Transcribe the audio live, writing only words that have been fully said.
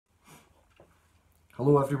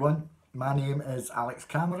Hello everyone, my name is Alex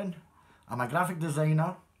Cameron. I'm a graphic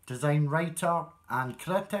designer, design writer and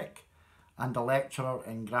critic, and a lecturer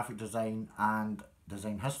in graphic design and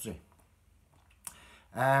design history.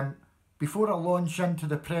 Before I launch into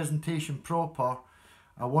the presentation proper,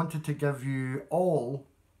 I wanted to give you all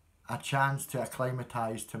a chance to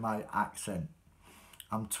acclimatise to my accent.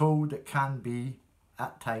 I'm told it can be,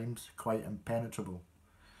 at times, quite impenetrable.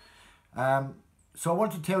 So I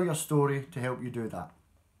want to tell you a story to help you do that.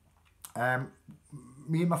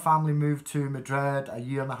 Me and my family moved to Madrid a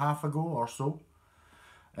year and a half ago or so,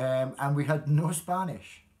 and we had no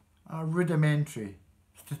Spanish, rudimentary,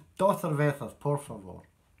 dos cervezas, por favor,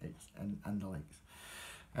 and the likes.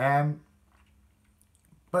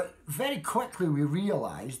 But very quickly we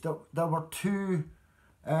realised that there were two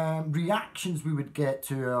reactions we would get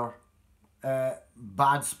to our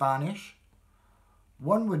bad Spanish.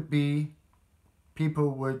 One would be people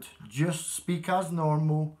would just speak as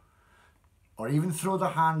normal, or even throw their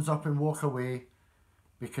hands up and walk away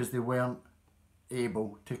because they weren't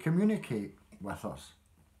able to communicate with us.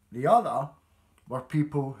 The other were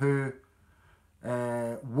people who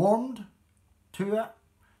warmed to it,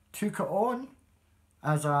 took it on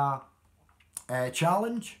as a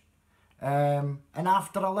challenge, and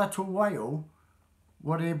after a little while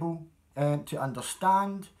were able to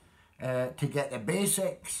understand, to get the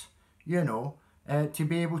basics, to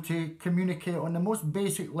be able to communicate on the most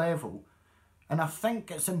basic level. And I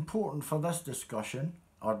think it's important for this discussion,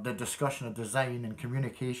 or the discussion of design and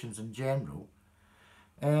communications in general,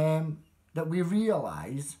 that we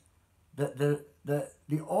realise that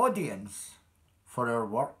the audience for our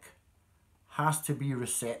work has to be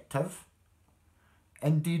receptive.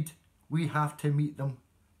 Indeed, we have to meet them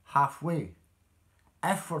halfway.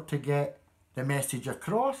 If we're to get the message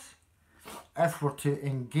across, if we're to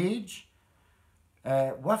engage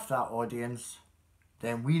with that audience,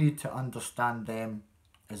 then we need to understand them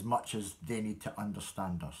as much as they need to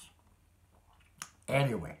understand us.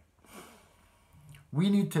 Anyway,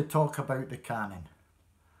 we need to talk about the canon.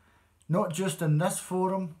 Not just in this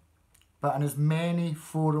forum, but in as many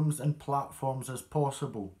forums and platforms as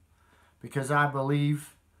possible. Because I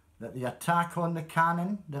believe that the attack on the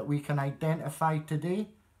canon that we can identify today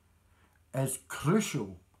is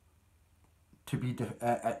crucial to be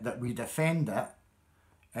that we defend it,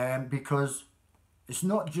 because it's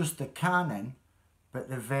not just the canon, but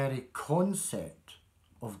the very concept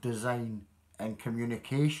of design and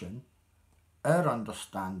communication, our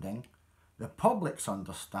understanding, the public's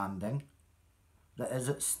understanding, that is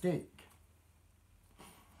at stake.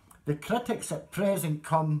 The critics at present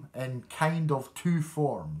come in kind of two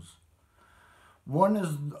forms. One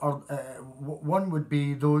would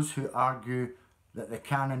be those who argue that the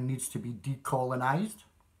canon needs to be decolonised.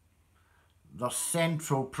 Their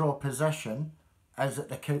central proposition is that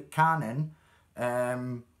the canon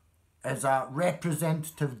is a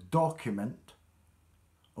representative document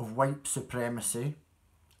of white supremacy,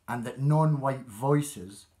 and that non-white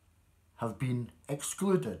voices have been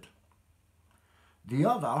excluded. The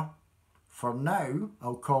other, for now,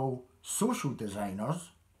 I'll call social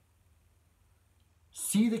designers,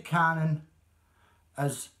 see the canon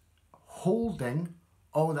as holding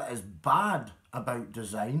all that is bad about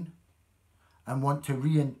design and want to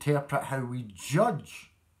reinterpret how we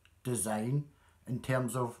judge design in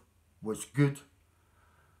terms of what's good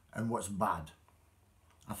and what's bad.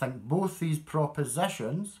 I think both these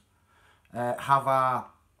propositions have a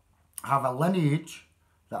lineage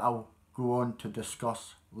that I'll go on to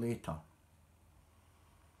discuss later.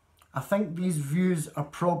 I think these views are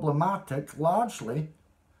problematic largely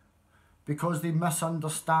because they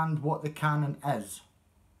misunderstand what the canon is.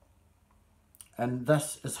 And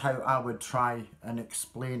this is how I would try and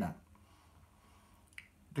explain it.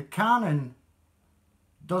 The canon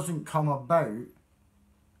doesn't come about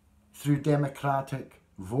through democratic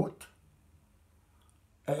vote.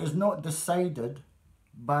 It is not decided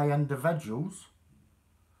by individuals,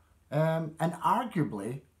 and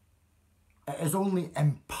arguably it is only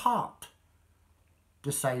in part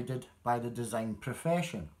decided by the design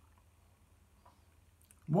profession.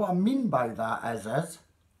 What I mean by that is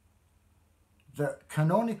that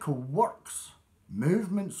canonical works,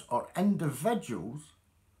 movements or individuals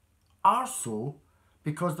are so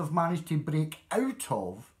because they've managed to break out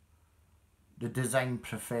of the design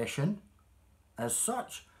profession as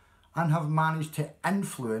such and have managed to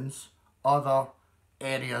influence other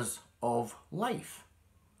areas of life.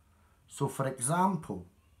 So for example,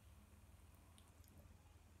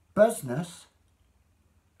 business,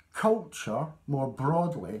 culture more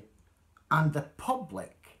broadly, and the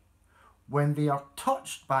public, when they are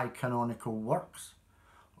touched by canonical works,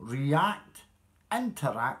 react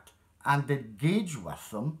interact and engage with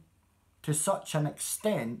them to such an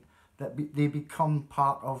extent that they become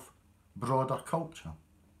part of broader culture.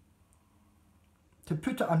 To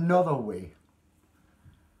put it another way,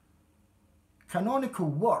 canonical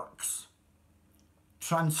works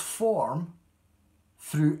transform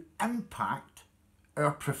through impact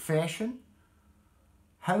our profession,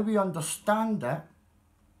 how we understand it,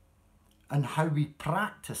 and how we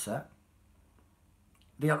practice it.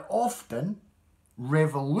 They are often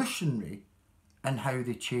revolutionary in how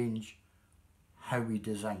they change how we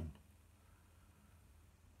design.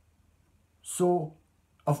 So,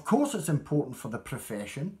 of course it's important for the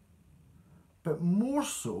profession, but more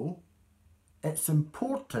so, it's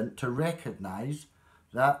important to recognise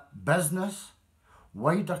that business,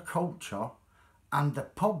 wider culture, and the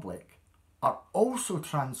public are also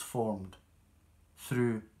transformed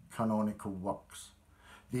through canonical works.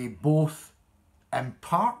 They both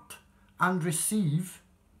impart and receive,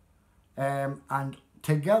 and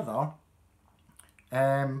together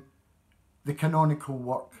the canonical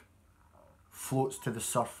work floats to the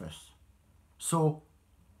surface. So,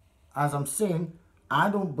 as I'm saying, I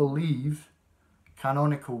don't believe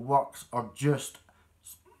canonical works are just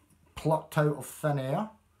plucked out of thin air.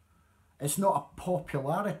 It's not a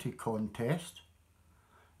popularity contest,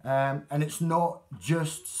 and it's not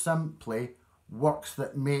just simply works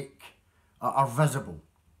that are visible.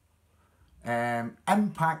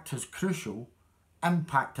 Impact is crucial.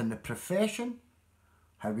 Impact in the profession,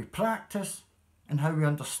 how we practice, and how we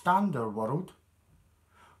understand our world,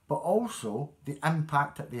 but also the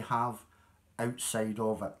impact that they have outside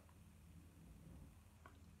of it.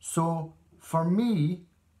 So, for me,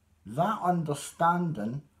 that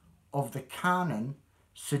understanding of the canon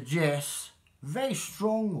suggests very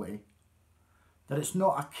strongly that it's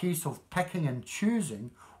not a case of picking and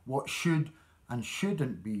choosing what should and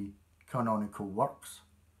shouldn't be canonical works,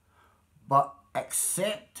 but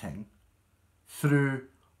accepting through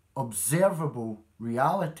observable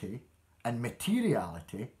reality and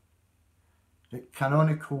materiality that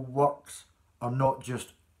canonical works are not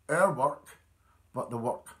just our work, but the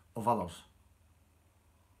work of others.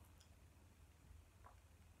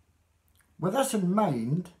 With this in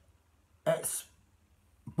mind, it's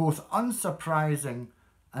both unsurprising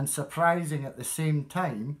and surprising at the same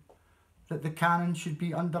time that the canon should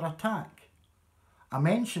be under attack. I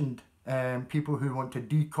mentioned people who want to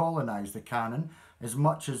decolonise the canon as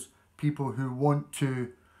much as people who want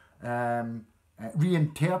to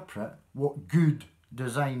reinterpret what good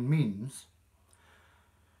design means.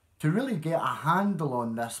 To really get a handle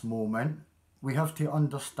on this moment, we have to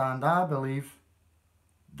understand, I believe,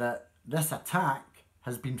 that this attack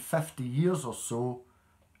has been 50 years or so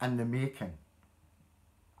in the making.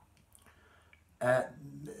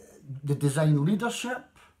 The design leadership,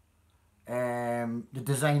 the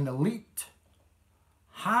design elite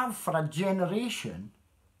have for a generation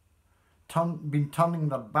been turning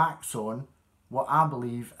their backs on what I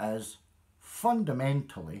believe is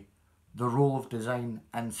fundamentally the role of design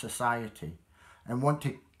in society, and want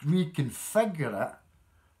to reconfigure it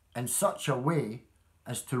in such a way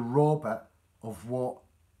as to rob it of what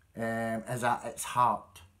is at its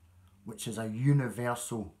heart, which is a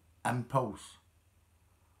universal impulse.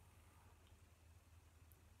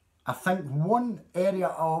 I think one area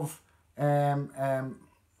of a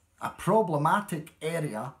problematic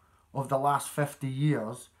area of the last 50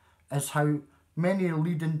 years is how many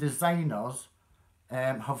leading designers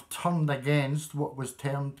have turned against what was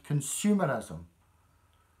termed consumerism.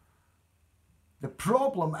 The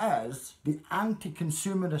problem is the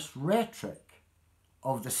anti-consumerist rhetoric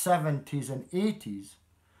of the 70s and 80s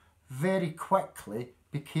very quickly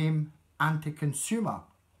became anti-consumer.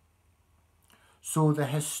 So the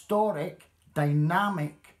historic,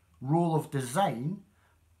 dynamic role of design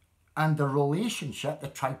and the relationship, the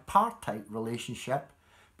tripartite relationship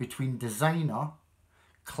between designer,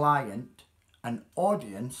 client and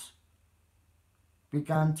audience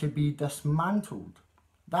began to be dismantled.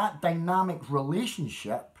 That dynamic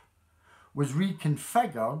relationship was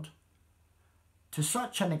reconfigured to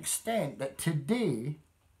such an extent that today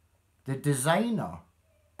the designer,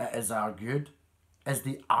 it is argued, is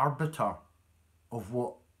the arbiter of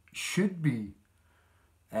what should be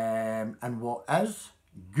and what is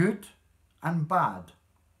good and bad.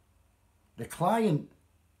 The client,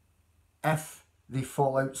 if they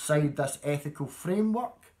fall outside this ethical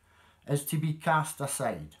framework, is to be cast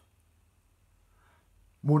aside.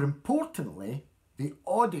 More importantly, the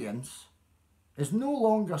audience is no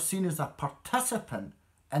longer seen as a participant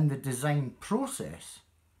in the design process,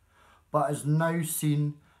 but is now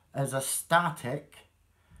seen as a static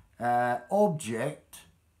object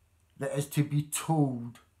that is to be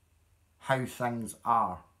told how things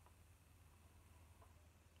are.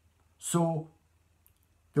 So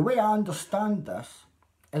the way I understand this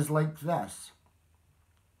is like this.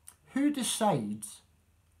 Who decides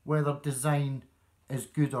whether design is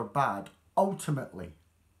good or bad? Ultimately,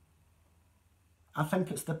 I think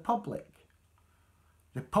it's the public.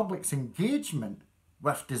 The public's engagement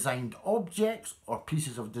with designed objects or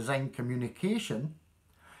pieces of design communication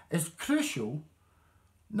is crucial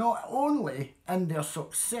not only in their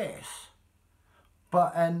success,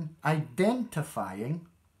 but in identifying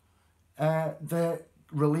the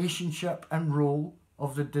relationship and role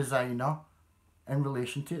of the designer in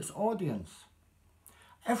relation to its audience.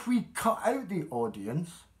 If we cut out the audience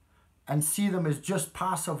and see them as just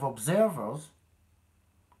passive observers,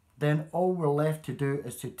 then all we're left to do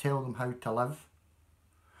is to tell them how to live,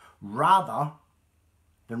 rather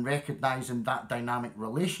than recognising that dynamic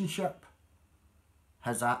relationship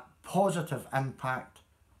has a positive impact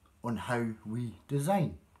on how we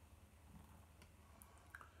design.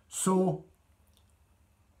 So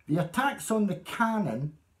the attacks on the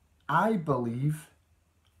canon, I believe,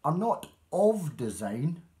 are not of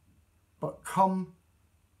design, but come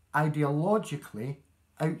ideologically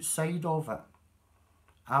outside of it.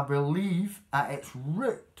 I believe at its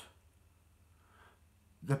root,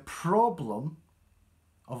 the problem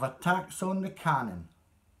of attacks on the canon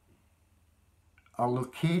are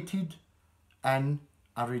located in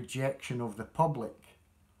a rejection of the public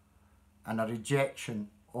and a rejection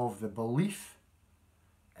of the belief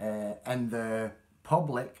in the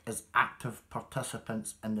public as active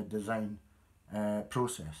participants in the design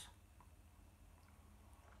process.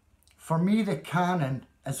 For me, the canon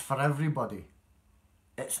is for everybody.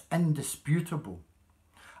 It's indisputable.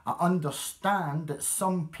 I understand that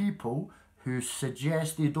some people who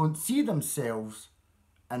suggest they don't see themselves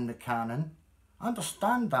in the canon, I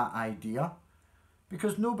understand that idea,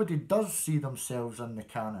 because nobody does see themselves in the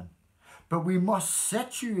canon. But we must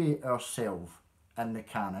situate ourselves in the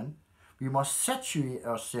canon. We must situate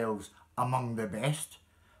ourselves among the best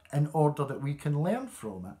in order that we can learn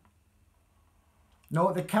from it.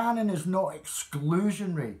 No, the canon is not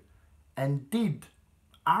exclusionary. Indeed,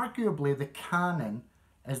 arguably the canon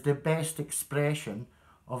is the best expression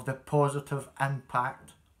of the positive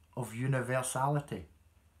impact of universality.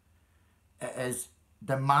 It is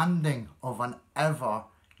demanding of an ever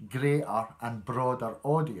greater and broader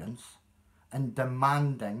audience and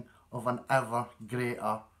demanding of an ever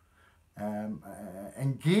greater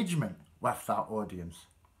engagement with that audience.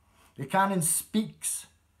 The canon speaks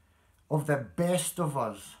of the best of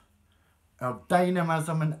us, our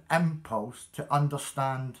dynamism and impulse to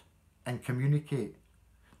understand and communicate,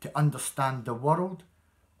 to understand the world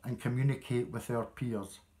and communicate with our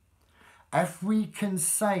peers. If we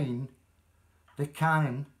consign the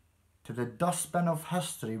canon to the dustbin of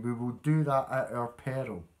history, we will do that at our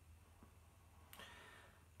peril.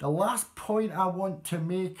 The last point I want to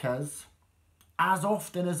make is, as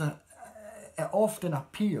often as it often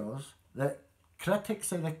appears that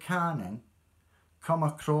critics of the canon come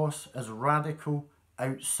across as radical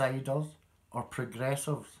outsiders or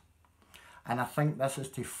progressives. And I think this is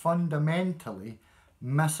to fundamentally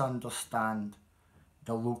misunderstand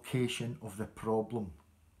the location of the problem.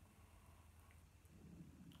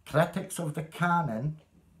 Critics of the canon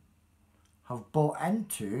have bought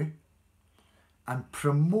into and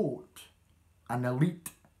promote an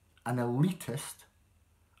elitist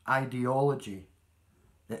ideology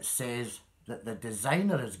that says that the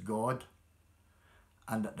designer is God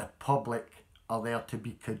and that the public are there to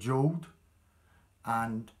be cajoled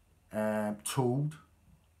and told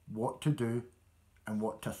what to do and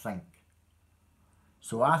what to think.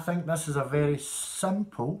 So I think this is a very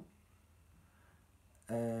simple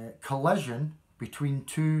collision between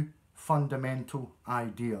two fundamental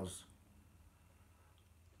ideas.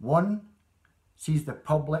 One sees the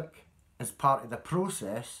public as part of the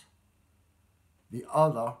process. The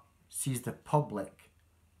other sees the public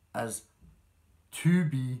as to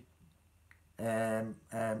be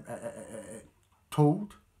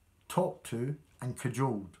told, talked to and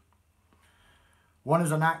cajoled. One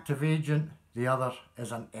is an active agent, the other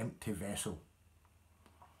is an empty vessel.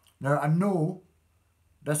 Now I know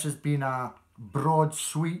this has been a broad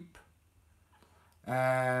sweep,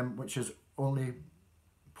 which is only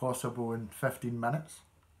possible in 15 minutes.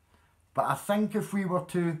 But I think if we were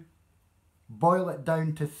to boil it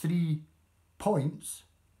down to 3 points,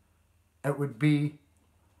 it would be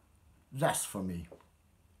this for me.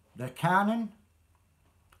 The canon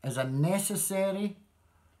is a necessary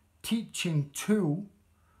teaching tool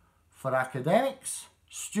for academics,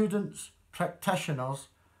 students, practitioners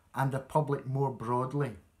and the public more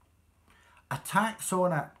broadly. attacks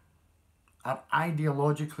on it are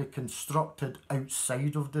ideologically constructed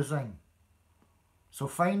outside of design. So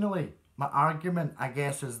finally, my argument, I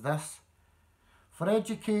guess, is this. For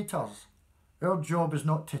educators, our job is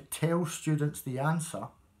not to tell students the answer.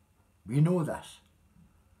 We know this.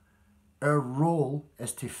 Our role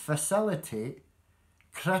is to facilitate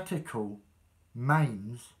critical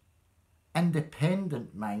minds,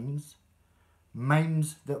 independent minds,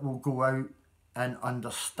 minds that will go out and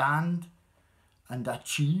understand and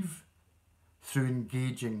achieve through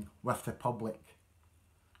engaging with the public,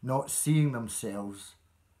 not seeing themselves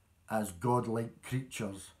as godlike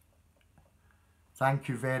creatures. Thank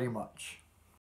you very much.